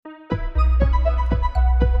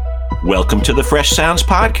Welcome to the Fresh Sounds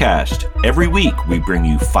Podcast. Every week, we bring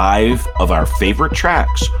you 5 of our favorite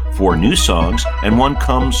tracks, 4 new songs, and 1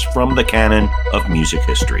 comes from the canon of music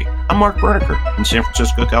history. I'm Mark Berniker in San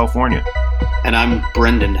Francisco, California. And I'm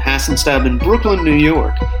Brendan Hassenstab in Brooklyn, New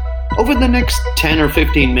York. Over the next 10 or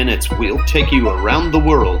 15 minutes, we'll take you around the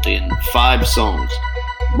world in 5 songs.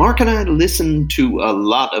 Mark and I listen to a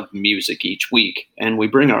lot of music each week, and we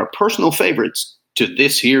bring our personal favorites to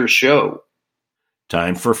this here show.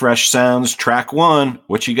 Time for Fresh Sounds, track 1.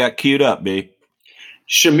 What you got queued up, B?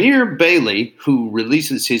 Shamir Bailey, who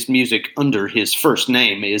releases his music under his first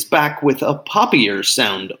name, is back with a poppier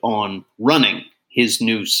sound on Running, his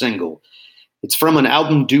new single. It's from an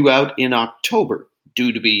album due out in October,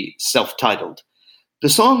 due to be self-titled. The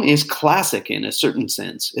song is classic in a certain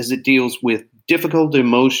sense, as it deals with difficult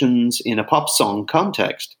emotions in a pop song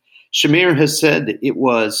context. Shamir has said it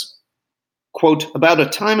was, quote, about a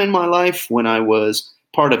time in my life when I was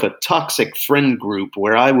part of a toxic friend group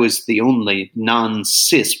where I was the only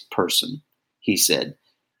non-cis person, he said,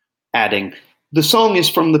 adding, the song is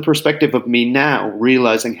from the perspective of me now,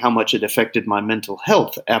 realizing how much it affected my mental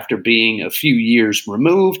health after being a few years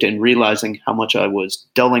removed and realizing how much I was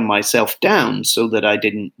dulling myself down so that I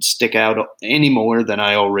didn't stick out any more than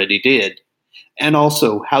I already did. And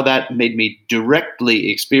also how that made me directly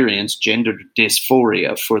experience gender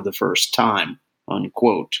dysphoria for the first time,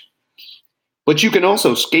 unquote. But you can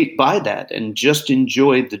also skate by that and just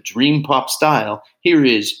enjoy the dream pop style. Here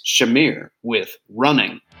is Shamir with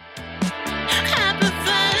Running.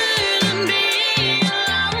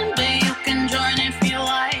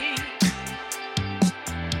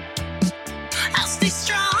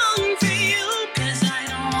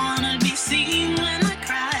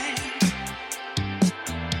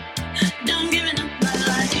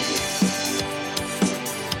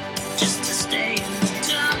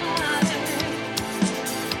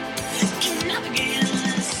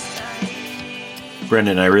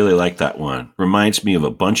 Brendan, I really like that one. Reminds me of a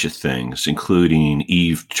bunch of things, including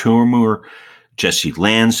Yves Tumor, Jesse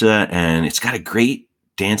Lanza, and it's got a great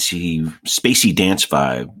dancey, spacey dance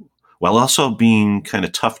vibe, while also being kind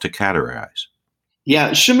of tough to categorize.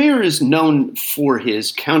 Yeah, Shamir is known for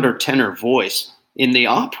his countertenor voice. In the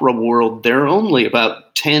opera world, there are only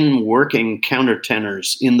about 10 working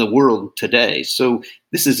countertenors in the world today, so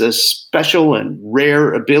this is a special and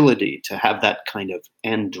rare ability to have that kind of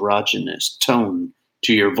androgynous tone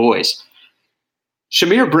to your voice.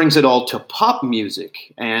 Shamir brings it all to pop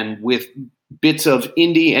music, and with bits of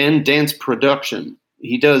indie and dance production.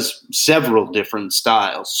 He does several different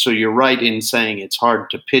styles, so you're right in saying it's hard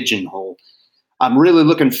to pigeonhole. I'm really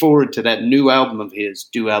looking forward to that new album of his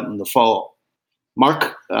due out in the fall.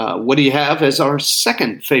 Mark, what do you have as our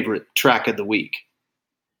second favorite track of the week?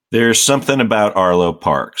 There's something about Arlo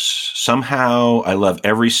Parks. Somehow I love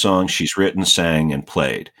every song she's written, sang, and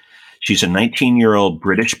played. She's a 19-year-old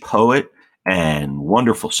British poet and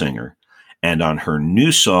wonderful singer. And on her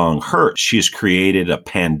new song, Hurt, she has created a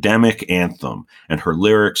pandemic anthem, and her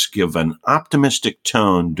lyrics give an optimistic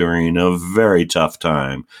tone during a very tough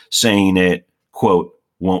time, saying it, quote,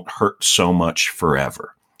 won't hurt so much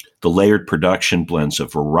forever. The layered production blends a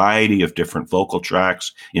variety of different vocal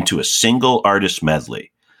tracks into a single artist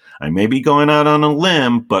medley. I may be going out on a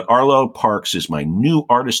limb, but Arlo Parks is my new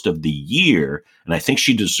artist of the year, and I think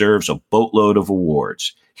she deserves a boatload of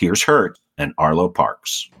awards. Here's Hurt and Arlo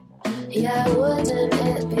Parks. Yeah, wouldn't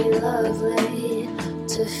it be lovely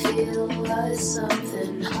to feel like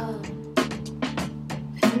something hot?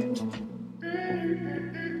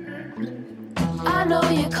 I know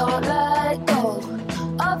you can't let go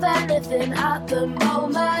of anything at the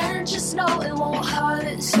moment. Just know it won't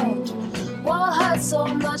hurt so. Won't hurt so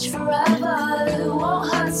much forever. It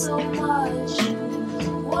won't hurt so much.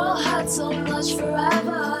 Won't hurt so much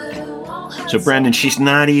forever. So, Brendan, she's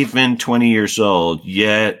not even 20 years old,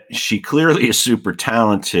 yet she clearly is super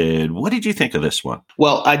talented. What did you think of this one?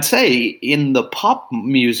 Well, I'd say in the pop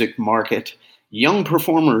music market, young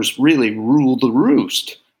performers really rule the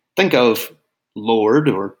roost. Think of Lorde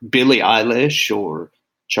or Billie Eilish or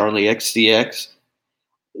Charlie XCX.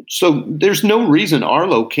 So there's no reason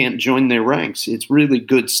Arlo can't join their ranks. It's really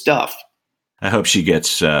good stuff. I hope she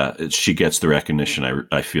gets the recognition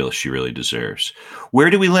I feel she really deserves. Where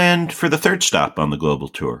do we land for the third stop on the global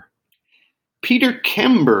tour? Peter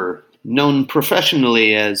Kember, known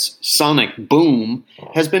professionally as Sonic Boom,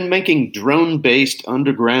 has been making drone-based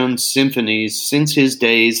underground symphonies since his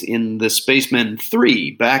days in the Spacemen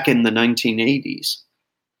 3 back in the 1980s.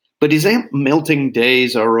 But his amp-melting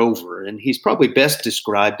days are over, and he's probably best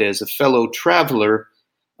described as a fellow traveler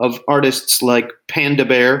of artists like Panda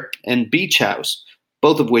Bear and Beach House,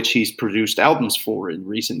 both of which he's produced albums for in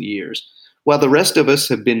recent years. While the rest of us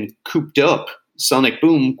have been cooped up, Sonic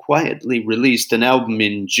Boom quietly released an album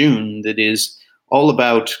in June that is all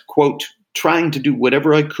about, quote, trying to do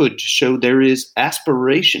whatever I could to show there is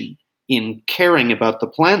aspiration in caring about the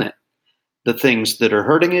planet, the things that are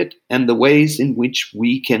hurting it, and the ways in which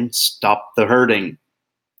we can stop the hurting,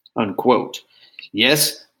 unquote.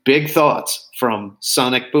 Yes, big thoughts from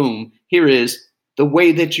Sonic Boom. Here is The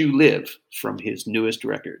Way That You Live from his newest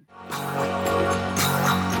record.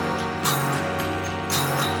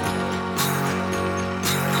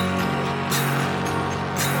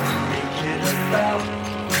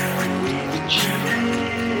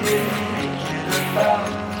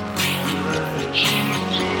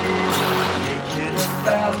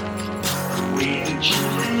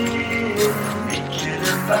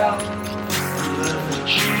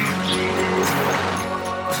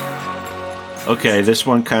 Okay, this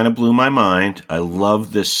one kind of blew my mind. I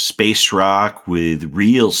love this space rock with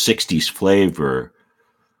real 60s flavor.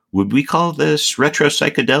 Would we call this retro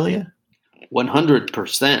psychedelia?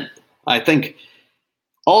 100%. I think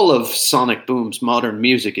all of Sonic Boom's modern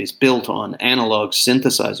music is built on analog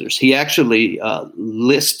synthesizers. He actually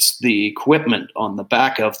lists the equipment on the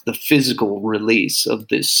back of the physical release of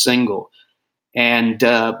this single. And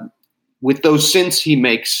with those synths, he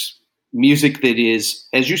makes music that is,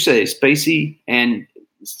 as you say, spacey and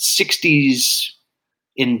 60s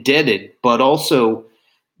indebted, but also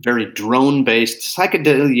very drone-based,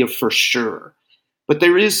 psychedelia for sure. But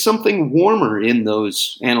there is something warmer in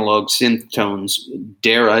those analog synth tones.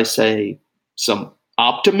 Dare I say, some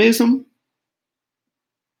optimism?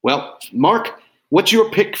 Well, Mark, what's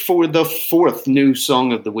your pick for the fourth new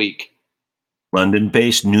song of the week?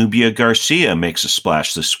 London-based Nubia Garcia makes a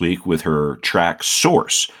splash this week with her track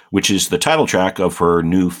Source, which is the title track of her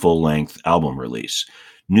new full-length album release.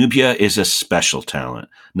 Nubia is a special talent,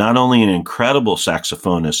 not only an incredible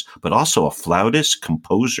saxophonist, but also a flautist,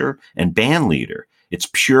 composer, and band leader. It's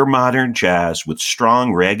pure modern jazz with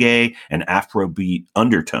strong reggae and Afrobeat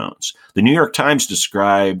undertones. The New York Times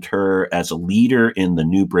described her as a leader in the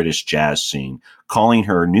new British jazz scene, calling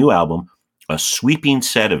her new album a sweeping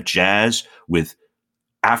set of jazz with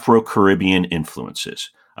Afro-Caribbean influences.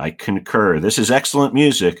 I concur. This is excellent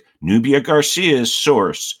music. Nubia Garcia's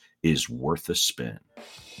Source is worth a spin.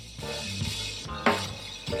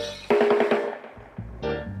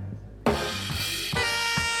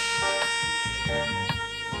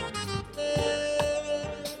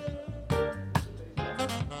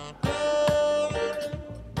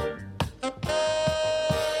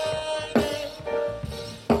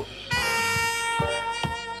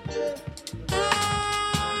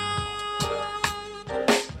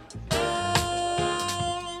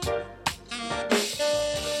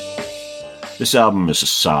 This album is a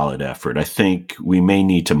solid effort. I think we may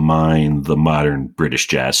need to mine the modern British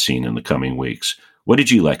jazz scene in the coming weeks. What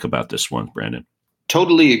did you like about this one, Brandon?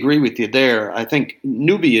 Totally agree with you there. I think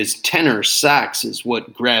Nubia's tenor sax is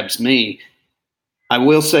what grabs me. I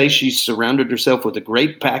will say she's surrounded herself with a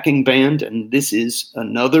great backing band, and this is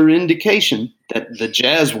another indication that the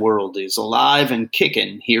jazz world is alive and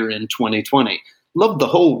kicking here in 2020. Love the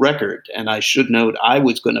whole record, and I should note I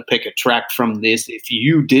was going to pick a track from this if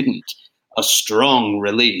you didn't. A strong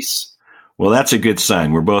release. Well, that's a good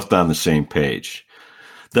sign. We're both on the same page.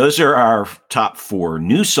 Those are our top 4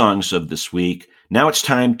 new songs of this week. Now it's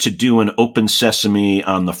time to do an open sesame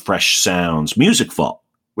on the Fresh Sounds Music Vault.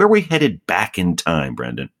 Where are we headed back in time,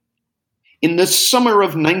 Brendan? In the summer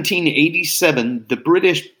of 1987, the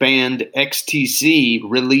British band XTC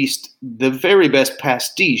released the very best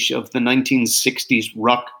pastiche of the 1960s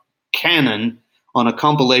rock canon on a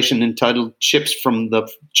compilation entitled Chips from the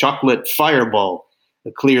Chocolate Fireball,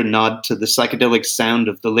 a clear nod to the psychedelic sound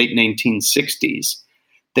of the late 1960s.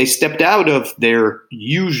 They stepped out of their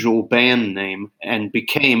usual band name and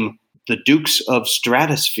became the Dukes of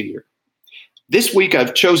Stratosphere. This week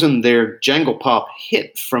I've chosen their jangle pop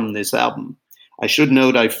hit from this album. I should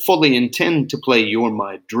note I fully intend to play You're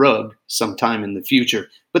My Drug sometime in the future,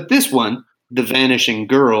 but this one, The Vanishing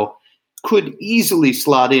Girl, could easily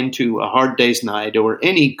slot into A Hard Day's Night or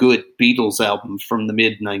any good Beatles album from the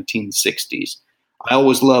mid-1960s. I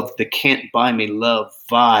always loved the Can't Buy Me Love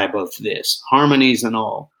vibe of this, harmonies and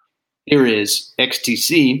all. Here is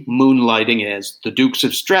XTC moonlighting as the Dukes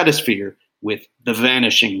of Stratosphere with The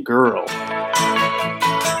Vanishing Girl.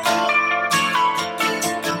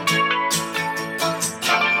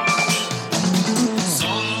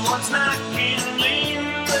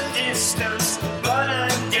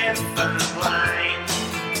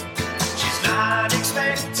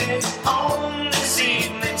 On this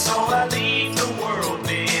evening, so I leave the world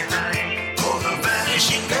behind for the vanishing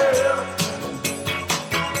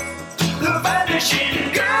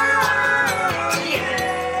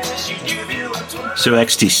So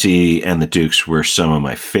XTC and the Dukes were some of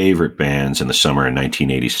my favorite bands in the summer of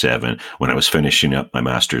 1987 when I was finishing up my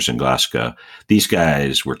master's in Glasgow. These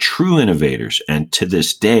guys were true innovators, and to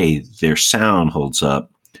this day, their sound holds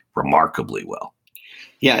up remarkably well.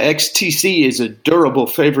 Yeah, XTC is a durable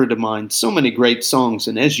favorite of mine. So many great songs,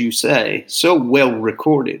 and as you say, so well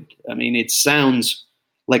recorded. I mean, it sounds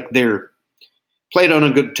like they're played on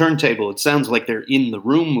a good turntable. It sounds like they're in the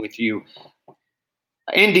room with you.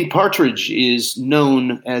 Andy Partridge is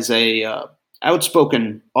known as a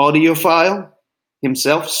outspoken audiophile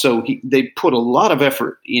himself, so they put a lot of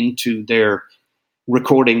effort into their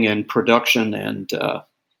recording and production, and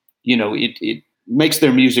it makes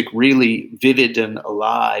their music really vivid and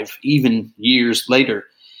alive even years later.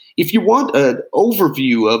 If you want an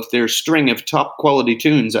overview of their string of top quality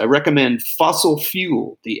tunes, I recommend Fossil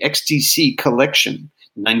Fuel, the XTC Collection,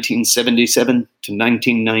 1977 to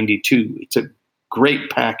 1992. It's a great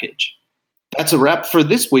package. That's a wrap for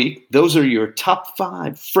this week. Those are your top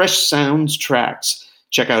 5 Fresh Sounds tracks.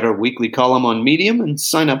 Check out our weekly column on Medium and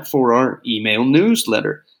sign up for our email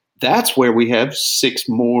newsletter. That's where we have 6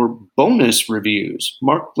 more bonus reviews.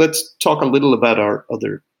 Mark, let's talk a little about our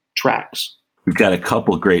other tracks. We've got a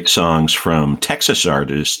couple great songs from Texas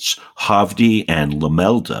artists Havdi and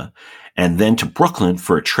Lamelda, and then to Brooklyn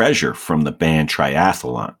for a treasure from the band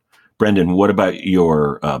Triathlon. Brendan, what about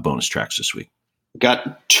your bonus tracks this week?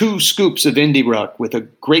 Got 2 scoops of indie rock with a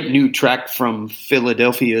great new track from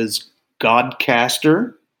Philadelphia's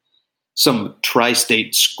Godcaster, some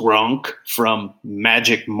tri-state skronk from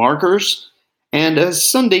Magic Markers, and a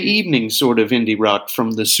Sunday evening sort of indie rock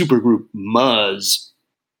from the supergroup Muzz.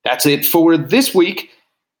 That's it for this week.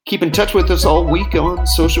 Keep in touch with us all week on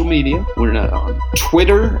social media. We're on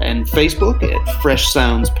Twitter and Facebook at Fresh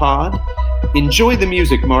Sounds Pod. Enjoy the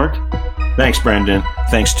music, Mark. Thanks, Brendan.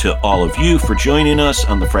 Thanks to all of you for joining us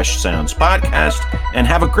on the Fresh Sounds podcast, and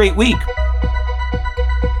have a great week.